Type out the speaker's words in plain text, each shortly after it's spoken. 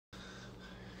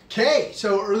Okay,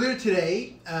 so earlier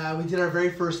today, we did our very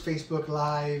first Facebook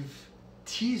Live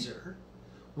teaser.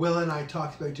 Willa and I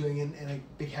talked about doing it, and a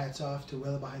big hats off to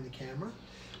Willa behind the camera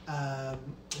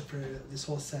for this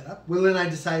whole setup. Willa and I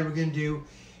decided we're going to do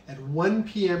at 1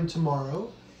 p.m.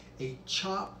 tomorrow a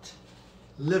chopped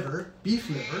liver, beef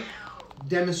liver,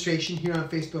 demonstration here on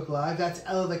Facebook Live. That's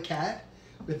Ella the cat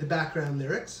with the background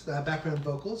lyrics, background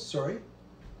vocals, sorry.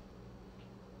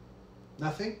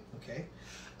 Nothing? Okay.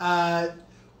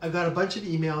 I got a bunch of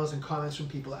emails and comments from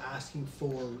people asking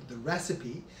for the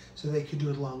recipe so they could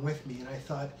do it along with me. And I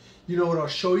thought, you know what, I'll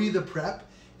show you the prep.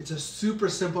 It's a super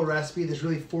simple recipe. There's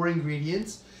really 4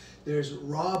 ingredients. There's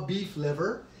raw beef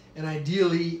liver, and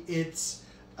ideally it's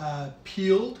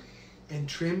peeled and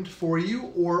trimmed for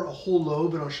you, or a whole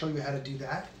lobe, and I'll show you how to do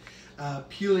that.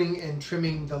 Peeling and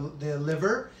trimming the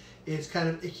liver is kind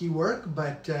of icky work,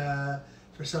 but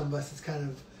for some of us it's kind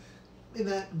of in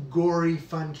that gory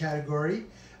fun category.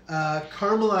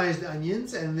 Caramelized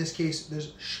onions, and in this case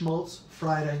there's schmaltz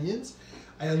fried onions.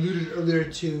 I alluded earlier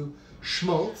to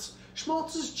schmaltz.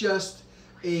 Schmaltz is just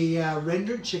a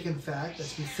rendered chicken fat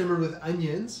that's been simmered with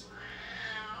onions.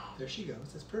 There she goes,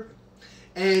 that's perfect.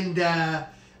 And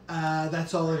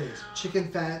that's all it is,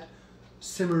 chicken fat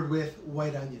simmered with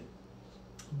white onion.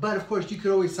 But of course you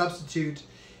could always substitute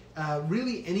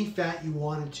really any fat you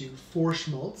wanted to for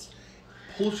schmaltz.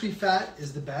 Poultry fat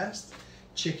is the best,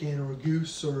 chicken or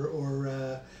goose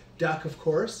or duck, of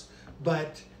course.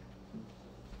 But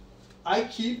I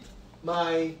keep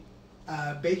my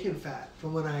bacon fat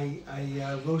from when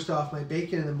I roast off my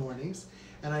bacon in the mornings,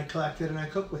 and I collect it and I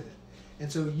cook with it.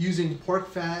 And so using pork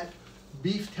fat,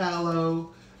 beef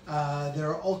tallow, there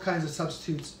are all kinds of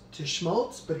substitutes to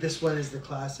schmaltz, but this one is the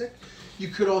classic. You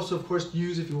could also, of course,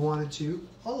 use, if you wanted to,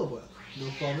 olive oil. No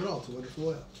problem at all, it's a wonderful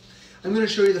oil. I'm going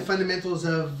to show you the fundamentals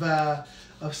of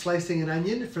slicing an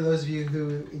onion for those of you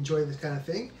who enjoy this kind of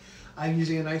thing. I'm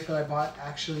using a knife that I bought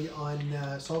actually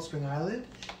on Salt Spring Island.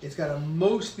 It's got a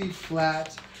mostly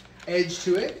flat edge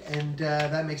to it, and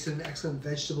that makes it an excellent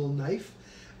vegetable knife.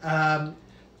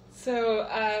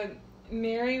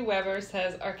 Mary Weber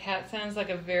says, our cat sounds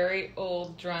like a very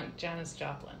old, drunk Janis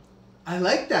Joplin. I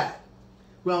like that.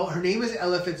 Well, her name is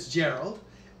Ella Fitzgerald,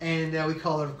 and we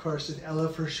call her, of course, just Ella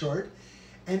for short.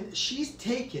 And she's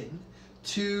taken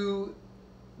to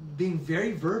being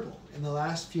very verbal in the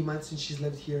last few months since she's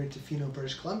lived here in Tofino,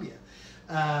 British Columbia.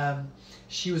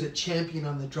 She was a champion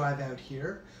on the drive out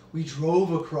here. We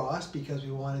drove across because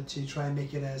we wanted to try and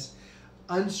make it as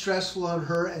unstressful on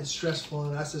her and stressful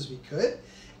on us as we could.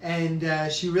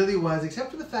 And she really was,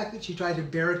 except for the fact that she tried to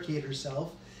barricade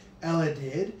herself, Ella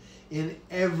did, in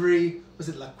every, was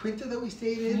it La Quinta that we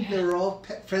stayed in? Yeah. They were all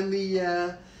pet-friendly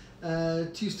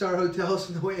 2-star hotels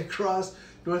on the way across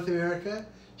North America.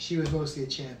 She was mostly a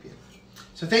champion.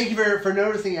 So thank you for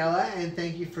noticing, Ella, and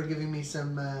thank you for giving me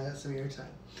some airtime.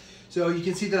 So you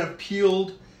can see that I've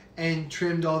peeled and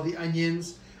trimmed all the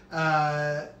onions.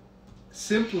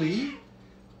 Simply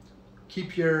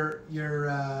keep your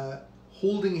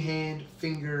holding hand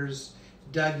fingers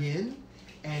dug in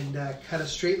and cut a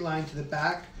straight line to the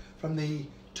back from the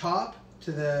top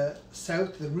to the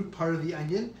south, to the root part of the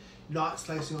onion, not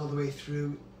slicing all the way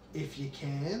through if you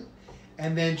can.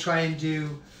 And then try and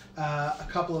do a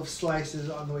couple of slices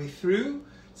on the way through.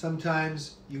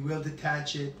 Sometimes you will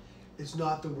detach it. It's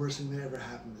not the worst thing that ever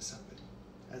happened to somebody,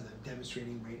 as I'm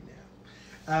demonstrating right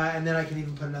now. And then I can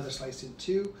even put another slice in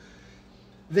too.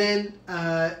 Then,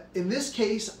 in this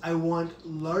case, I want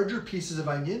larger pieces of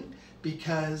onion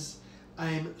because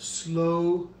I'm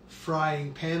slow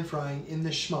frying, pan frying in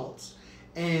the schmaltz.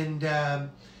 And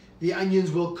the onions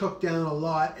will cook down a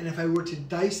lot, and if I were to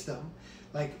dice them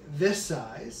like this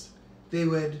size, they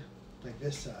would, like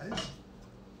this size,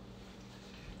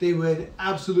 they would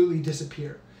absolutely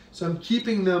disappear. So I'm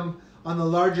keeping them on the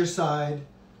larger side,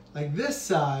 like this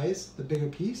size, the bigger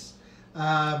piece,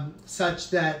 such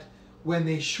that when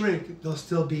they shrink, they'll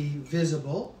still be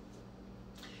visible.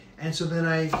 And so then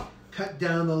I cut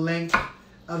down the length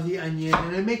of the onion,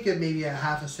 and I make it maybe a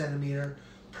 ½ centimeter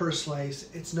per slice.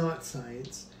 It's not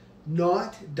science.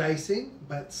 Not dicing,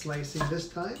 but slicing this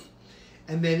time.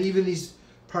 And then even these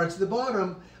parts at the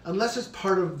bottom, unless it's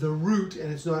part of the root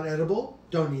and it's not edible,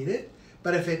 don't eat it.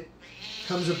 But if it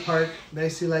comes apart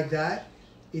nicely like that,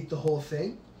 eat the whole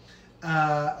thing.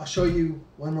 I'll show you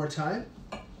one more time.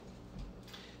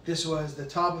 This was the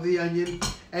top of the onion,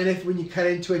 and if when you cut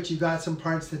into it you got some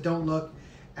parts that don't look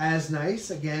as nice,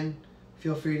 again,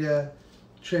 feel free to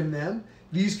trim them.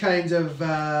 These kinds of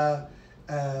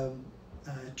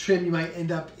trim you might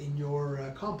end up in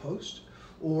your compost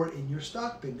or in your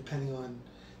stock bin, depending on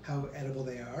how edible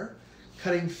they are.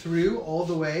 Cutting through all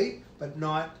the way but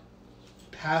not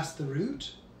past the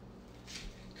root.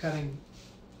 Cutting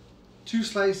 2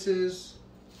 slices,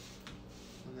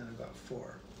 and then I've got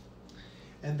 4.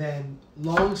 And then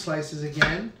long slices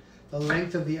again, the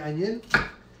length of the onion,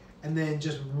 and then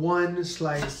just 1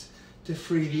 slice to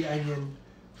free the onion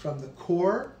from the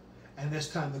core. And this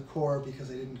time the core,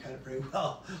 because I didn't cut it very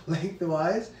well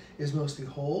lengthwise, is mostly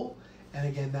whole. And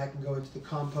again, that can go into the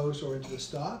compost or into the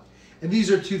stock. And these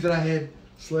are 2 that I had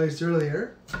sliced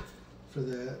earlier for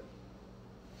the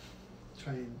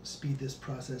try and speed this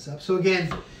process up. So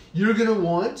again, you're going to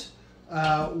want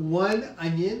 1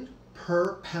 onion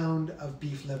per pound of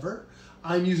beef liver.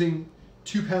 I'm using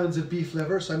 2 pounds of beef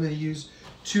liver, so I'm going to use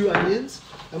 2 onions.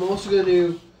 I'm also going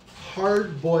to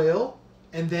hard boil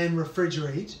and then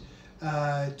refrigerate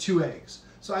 2 eggs.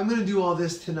 So I'm going to do all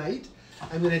this tonight.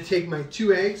 I'm going to take my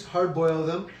 2 eggs, hard boil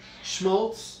them.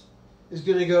 Schmaltz is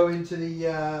going to go into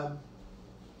the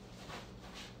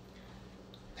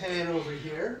pan over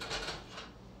here.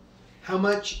 How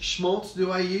much schmaltz do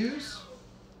I use?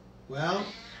 Well,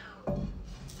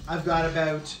 I've got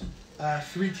about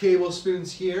 3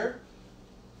 tablespoons here.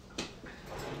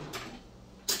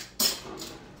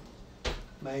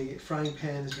 My frying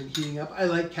pan has been heating up. I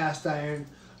like cast iron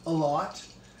a lot.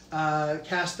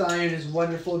 Cast iron is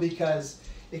wonderful because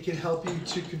it can help you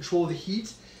to control the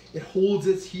heat. It holds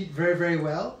its heat very, very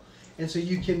well. And so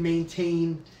you can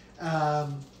maintain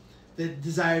the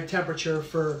desired temperature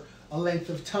for a length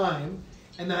of time.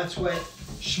 And that's what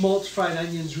schmaltz fried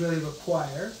onions really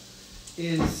require,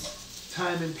 is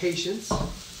time and patience.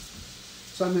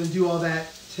 So I'm going to do all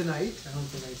that tonight. I don't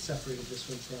think I separated this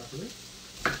one properly.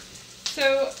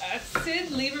 So Sid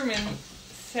Lieberman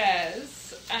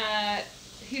says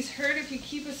he's heard if you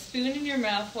keep a spoon in your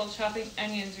mouth while chopping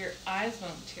onions, your eyes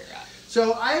won't tear up.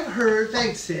 So I've heard,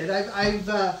 thanks Sid,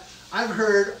 I've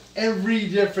heard every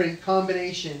different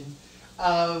combination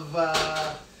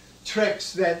of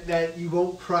tricks that you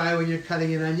won't cry when you're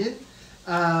cutting an onion.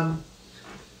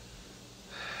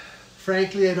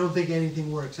 Frankly, I don't think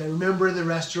anything works. I remember in the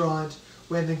restaurant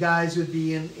when the guys would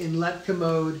be in Letka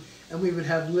mode, and we would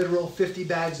have literal 50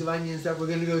 bags of onions that were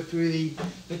going to go through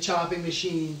the chopping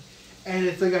machine, and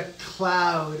it's like a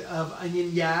cloud of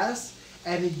onion gas,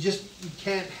 and you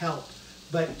can't help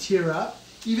but tear up.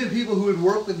 Even people who would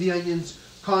work with the onions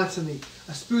constantly,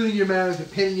 a spoon in your mouth, a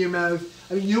pin in your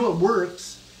mouth. I mean, you know what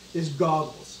works is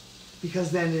goggles, because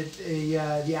then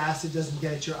the acid doesn't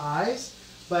get at your eyes.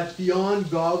 But beyond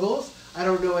goggles, I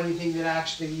don't know anything that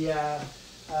actually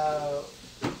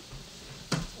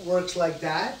works like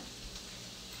that.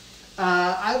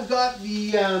 I've got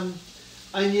the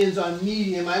onions on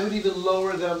medium. I would even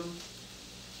lower them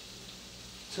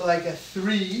to like a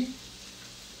 3.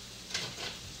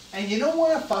 And you don't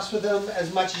want to fuss with them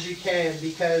as much as you can,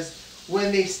 because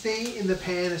when they stay in the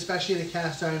pan, especially in a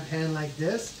cast iron pan like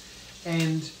this,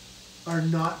 and are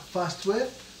not fussed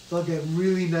with, they'll get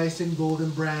really nice and golden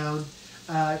brown.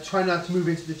 Try not to move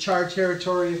into the char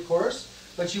territory, of course,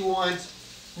 but you want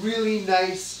really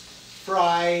nice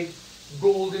fried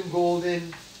golden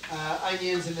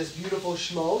onions in this beautiful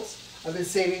schmaltz. I've been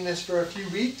saving this for a few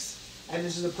weeks, and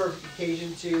this is a perfect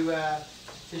occasion to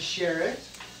share it.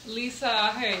 Lisa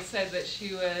Ahe said that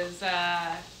she was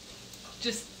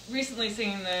just recently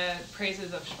singing the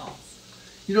praises of schmaltz.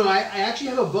 You know, I actually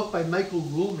have a book by Michael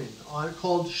Ruhlman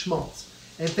called Schmaltz.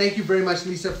 And thank you very much,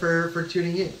 Lisa, for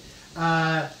tuning in.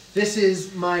 This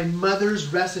is my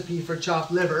mother's recipe for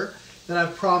chopped liver that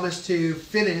I've promised to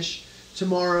finish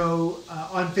tomorrow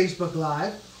on Facebook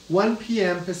Live, 1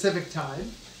 p.m. Pacific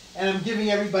time. And I'm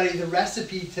giving everybody the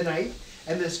recipe tonight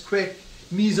and this quick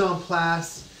mise en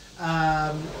place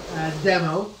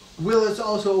demo. Will is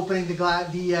also opening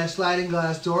the sliding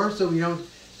glass door so we don't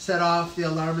set off the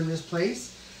alarm in this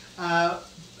place.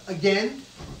 Again,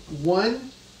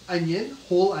 1 onion,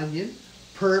 whole onion,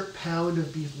 per pound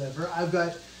of beef liver. I've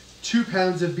got 2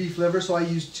 pounds of beef liver, so I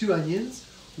use 2 onions.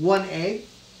 1 egg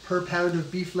per pound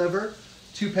of beef liver,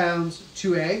 2 pounds,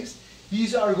 2 eggs.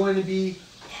 These are going to be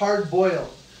hard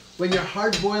boiled. When you're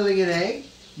hard boiling an egg,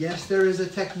 yes, there is a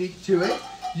technique to it.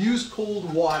 Use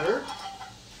cold water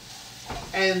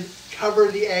and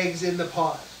cover the eggs in the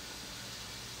pot.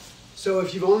 So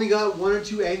if you've only got 1 or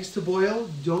 2 eggs to boil,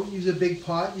 don't use a big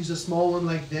pot, use a small one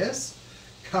like this.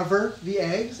 Cover the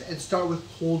eggs and start with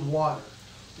cold water.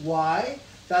 Why?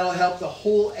 That'll help the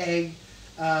whole egg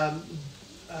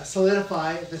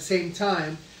solidify at the same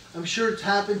time. I'm sure it's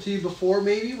happened to you before,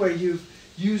 maybe, where you've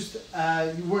used,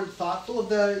 you weren't thoughtful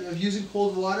of using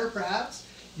cold water, perhaps.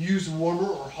 Use warmer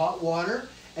or hot water,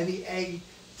 and the egg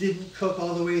didn't cook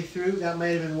all the way through. That might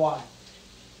have been why.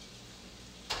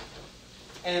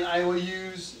 and I will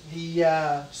use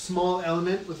the small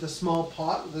element with the small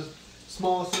pot, with the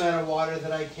smallest amount of water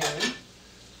that I can.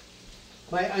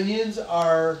 My onions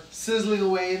are sizzling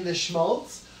away in the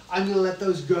schmaltz. I'm going to let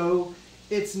those go.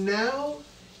 It's now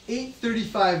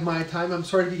 8:35 my time. I'm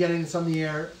sorry to be getting this on the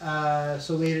air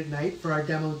so late at night for our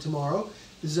demo tomorrow.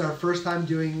 This is our first time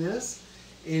doing this.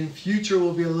 In future,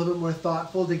 we'll be a little bit more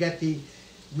thoughtful to get the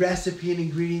recipe and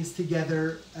ingredients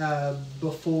together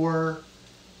before,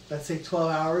 let's say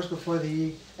 12 hours before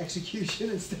the execution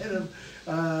instead of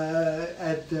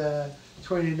at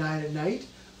 20 to 9 at night.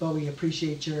 But we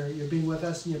appreciate your being with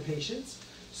us and your patience.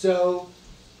 So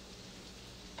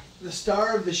the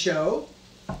star of the show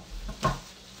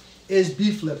is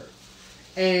beef liver.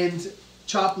 And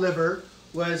chopped liver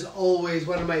was always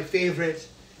one of my favorite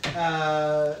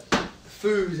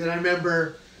foods. And I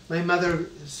remember my mother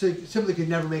simply could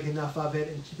never make enough of it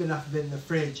and keep enough of it in the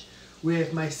fridge.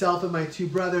 With myself and my two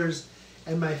brothers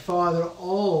and my father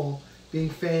all being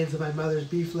fans of my mother's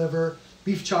beef liver,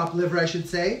 beef chopped liver I should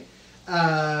say,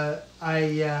 I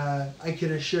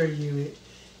can assure you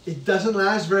it doesn't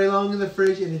last very long in the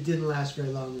fridge, and it didn't last very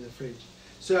long in the fridge.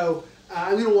 So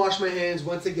I'm going to wash my hands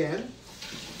once again.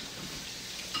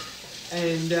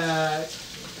 And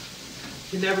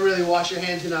you can never really wash your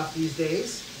hands enough these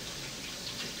days.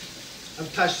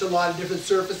 I've touched a lot of different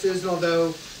surfaces, and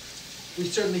although we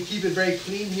certainly keep it very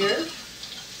clean here,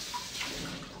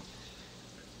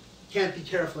 can't be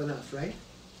careful enough, right?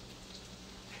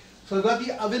 So I've got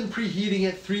the oven preheating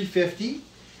at 350,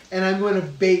 and I'm going to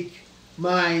bake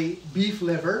my beef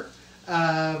liver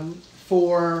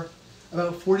for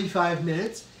about 45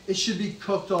 minutes. It should be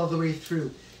cooked all the way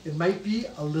through. It might be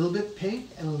a little bit pink,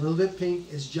 and a little bit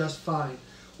pink is just fine.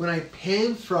 When I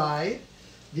pan fried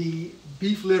the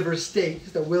beef liver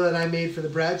steaks that Will and I made for the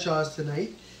Bradshaws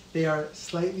tonight, they are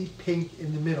slightly pink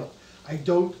in the middle. I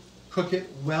don't cook it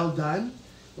well done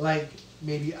like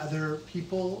maybe other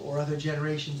people or other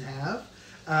generations have.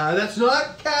 That's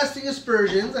not casting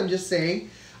aspersions, I'm just saying.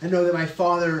 I know that my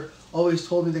father always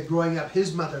told me that growing up,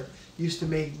 his mother used to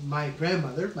make my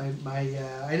grandmother,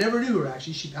 I never knew her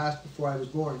actually, she passed before I was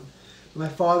born. My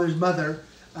father's mother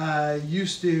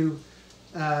used to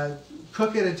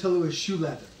cook it until it was shoe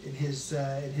leather in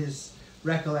his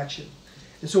recollection.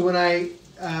 And so when I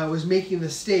was making the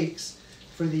steaks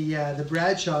for the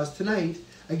Bradshaws tonight,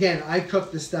 again, I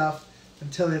cook the stuff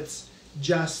until it's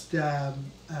just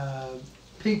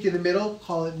pink in the middle,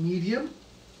 call it medium.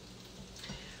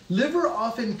 Liver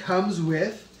often comes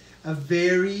with a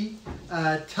very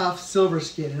tough silver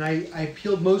skin, and I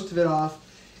peeled most of it off.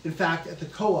 In fact, at the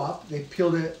co-op, they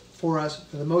peeled it for us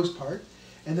for the most part.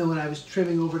 And then when I was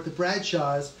trimming over at the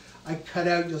Bradshaws, I cut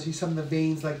out, you'll see some of the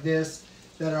veins like this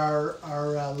that are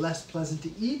less pleasant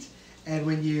to eat. And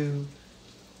when you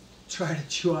try to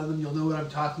chew on them, you'll know what I'm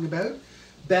talking about.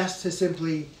 Best to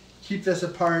simply keep this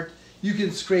apart. You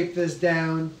can scrape this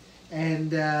down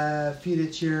and feed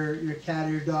it to your cat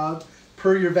or your dog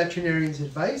per your veterinarian's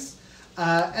advice.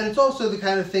 And it's also the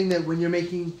kind of thing that when you're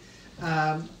making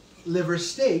liver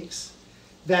steaks,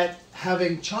 that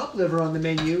having chopped liver on the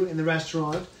menu in the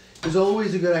restaurant is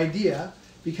always a good idea,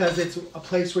 because it's a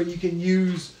place where you can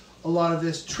use a lot of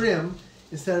this trim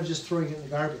instead of just throwing it in the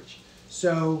garbage.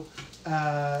 So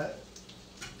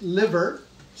liver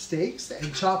steaks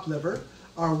and chopped liver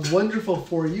are wonderful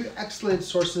for you, excellent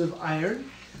sources of iron,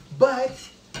 but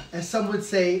as some would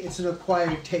say, it's an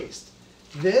acquired taste.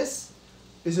 This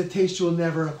is a taste you will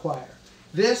never acquire.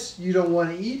 This you don't want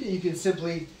to eat, and you can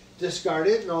simply discard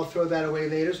it, and I'll throw that away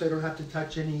later so I don't have to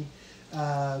touch any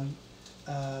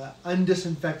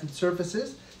undisinfected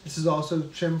surfaces. This is also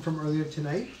trimmed from earlier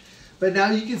tonight. But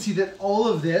now you can see that all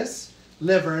of this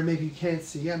liver, and maybe you can't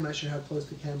see, I'm not sure how close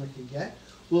the camera can get.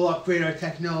 We'll upgrade our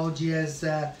technology as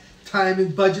time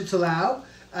and budgets allow.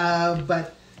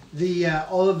 But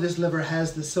all of this liver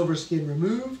has the silver skin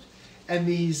removed, and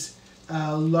these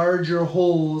larger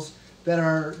holes that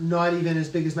are not even as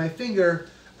big as my finger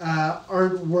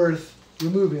aren't worth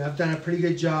removing. I've done a pretty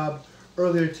good job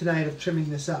earlier tonight of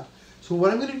trimming this up. So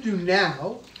what I'm going to do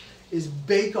now is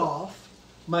bake off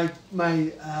my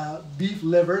beef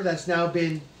liver that's now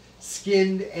been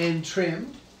skinned and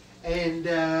trimmed, and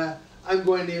I'm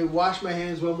going to wash my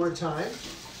hands one more time.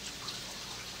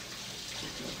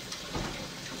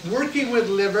 Working with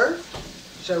liver,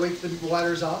 should I wait till the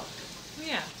water's off?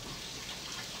 Yeah.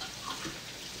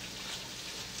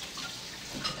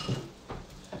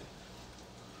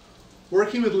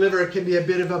 Working with liver can be a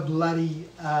bit of a bloody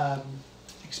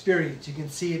experience. You can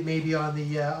see it maybe on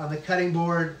the cutting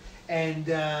board, and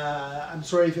I'm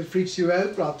sorry if it freaks you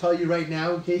out, but I'll tell you right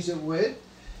now in case it would.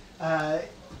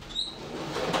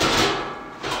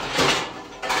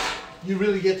 you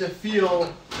really get to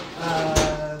feel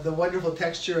the wonderful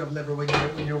texture of liver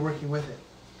when you're working with it.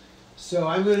 So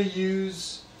I'm going to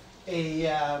use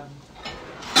a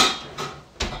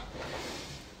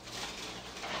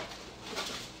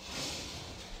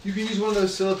you can use one of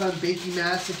those silicone baking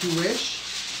mats if you wish.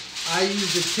 I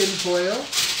use the tin foil,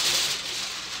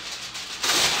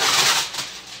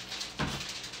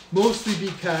 mostly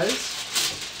because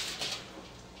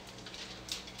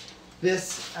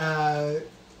this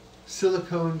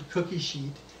silicone cookie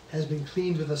sheet has been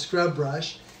cleaned with a scrub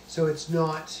brush, so it's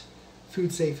not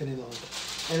food safe any longer.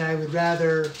 And I would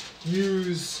rather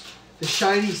use the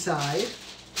shiny side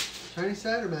or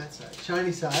matte side?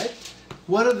 Shiny side.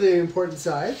 One of the important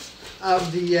sides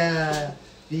of the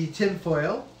tin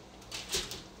foil.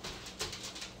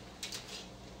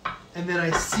 And then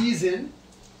I season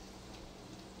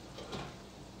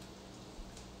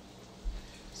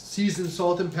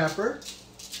salt and pepper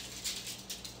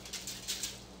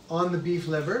on the beef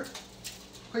liver.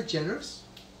 Quite generous.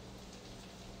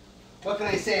 What can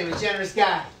I say? I'm a generous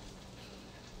guy.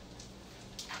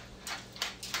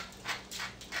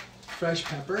 Fresh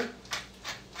pepper.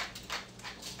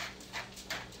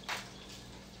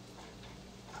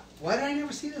 Why did I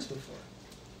never see this before?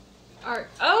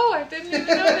 Oh, I didn't even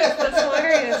notice. That's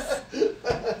hilarious.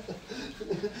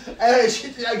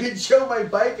 And I can show my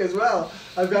bike as well.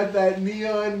 I've got that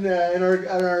neon in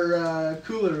our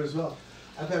cooler as well.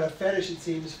 I've got a fetish, it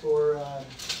seems, for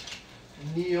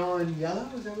neon yellow.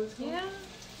 Is that what it's called? Yeah,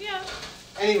 yeah.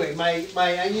 Anyway, my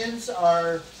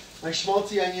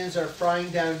schmaltzy onions are frying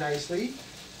down nicely.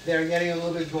 They're getting a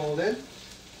little bit golden.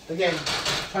 Again,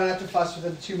 try not to fuss with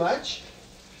them too much.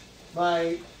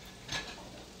 My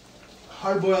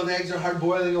hard-boiled eggs are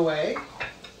hard-boiling away.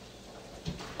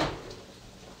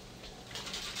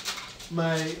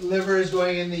 My liver is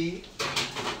going in the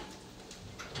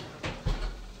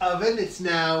oven. It's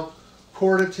now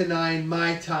 8:45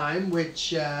 my time,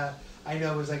 which I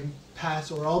know is like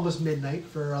past or almost midnight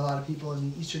for a lot of people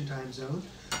in the Eastern time zone.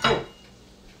 Oh,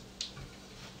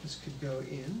 this could go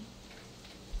in.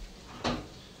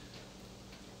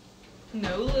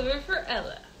 No liver for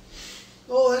Ella.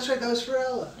 Oh, that's right. That was for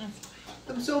Ella.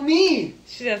 I'm so mean.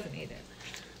 She doesn't eat it.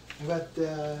 I got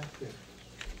here.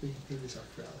 We can clean this up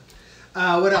for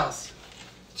Ella. What else?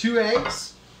 2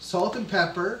 eggs, salt and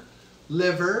pepper,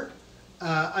 liver,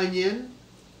 onion.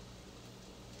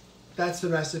 That's the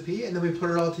recipe, and then we put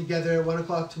it all together at 1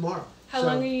 o'clock tomorrow. How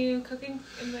long are you cooking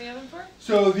in the oven for?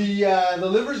 So the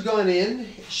liver's gone in.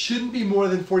 It shouldn't be more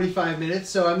than 45 minutes.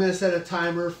 So I'm going to set a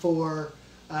timer for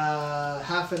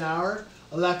half an hour.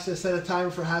 Alexa, set a timer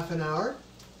for half an hour.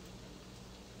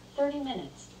 30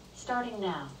 minutes, starting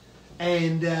now.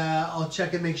 And I'll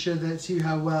check and make sure that see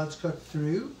how well it's cooked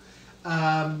through.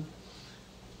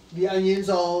 The onions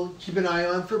I'll keep an eye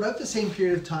on for about the same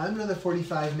period of time, another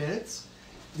 45 minutes.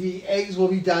 The eggs will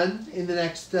be done in the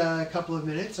next couple of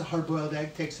minutes. A hard-boiled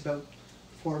egg takes about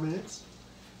 4 minutes.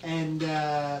 And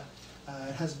it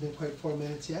hasn't been quite 4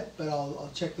 minutes yet, but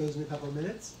I'll check those in a couple of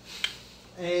minutes.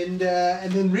 And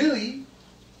then really,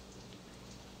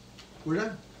 we're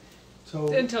done. So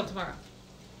until tomorrow.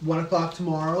 1 o'clock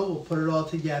tomorrow, we'll put it all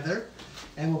together,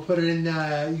 and we'll put it in.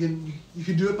 You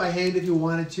can do it by hand if you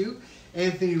wanted to.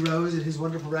 Anthony Rose at his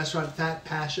wonderful restaurant Fat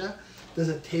Pasha does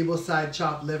a tableside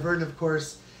chopped liver, and of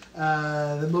course,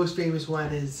 the most famous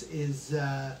one is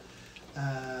yeah.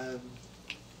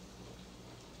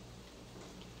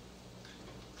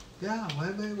 Why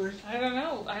am I? Where? I don't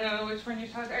know. I don't know which one you're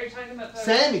talking. Are you talking about the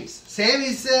Sammy's?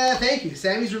 Sammy's. Thank you.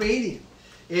 Sammy's Romanian.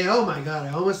 Yeah, oh my God!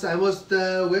 I almost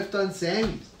whiffed on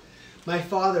Sammy's. My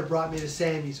father brought me to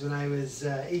Sammy's when I was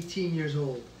 18 years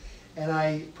old, and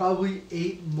I probably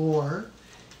ate more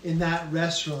in that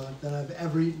restaurant than I've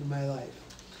ever eaten in my life.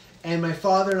 And my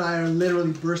father and I are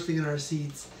literally bursting in our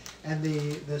seats, and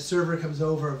the server comes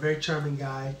over, a very charming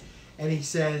guy, and he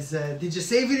says, "Did you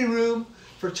save any room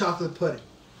for chocolate pudding?"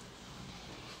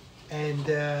 And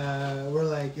we're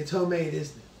like, "It's homemade,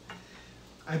 isn't it?"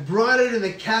 I brought it in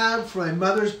the cab from my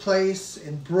mother's place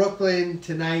in Brooklyn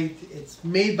tonight. It's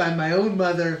made by my own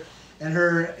mother and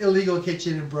her illegal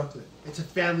kitchen in Brooklyn. It's a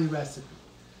family recipe.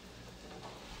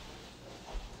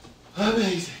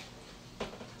 Amazing.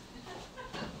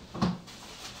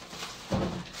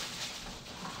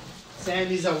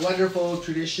 Sammy's a wonderful,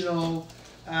 traditional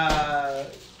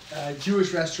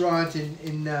Jewish restaurant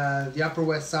in the Upper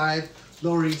West Side,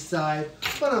 Lower East Side.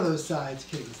 One of those sides,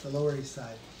 kids, the Lower East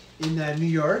Side. In New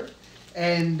York,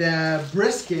 and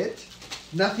brisket.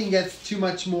 Nothing gets too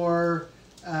much more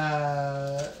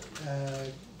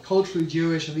culturally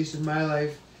Jewish, at least in my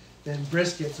life, than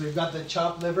brisket. So we've got the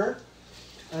chopped liver.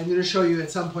 I'm going to show you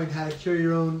at some point how to cure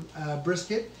your own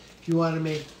brisket. If you want to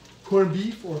make corned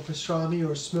beef or pastrami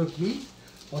or smoked meat,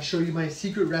 I'll show you my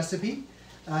secret recipe.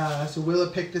 So Willa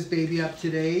picked this baby up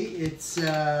today. It's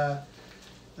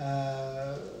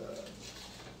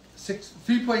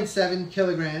 3.7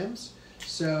 kilograms,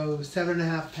 so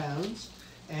 7.5 pounds,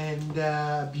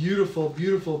 and beautiful,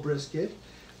 beautiful brisket.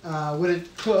 When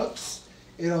it cooks,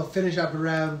 it'll finish up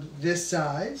around this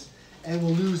size, and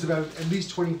will lose about at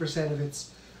least 20% of its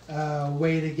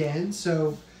weight again.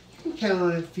 So you can count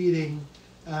on it feeding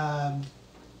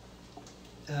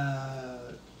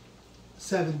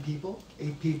 7 people,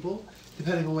 8 people,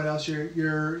 depending on what else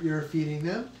you're feeding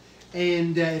them,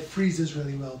 and it freezes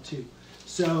really well too.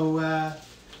 So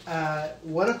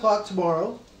 1 o'clock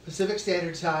tomorrow, Pacific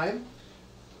Standard Time,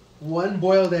 1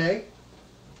 boiled egg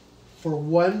for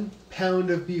 1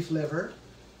 pound of beef liver,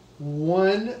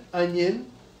 1 onion,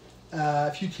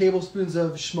 a few tablespoons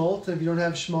of schmaltz, and if you don't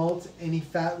have schmaltz, any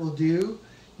fat will do.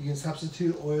 You can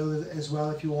substitute oil as well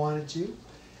if you wanted to,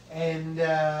 and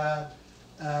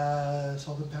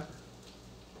salt and pepper.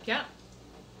 Yeah.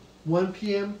 1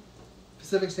 p.m.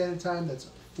 Pacific Standard Time, that's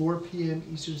 4 p.m.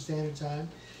 Eastern Standard Time,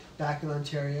 back in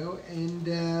Ontario, and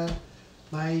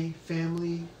my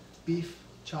family beef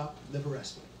chop liver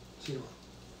recipe. See you tomorrow.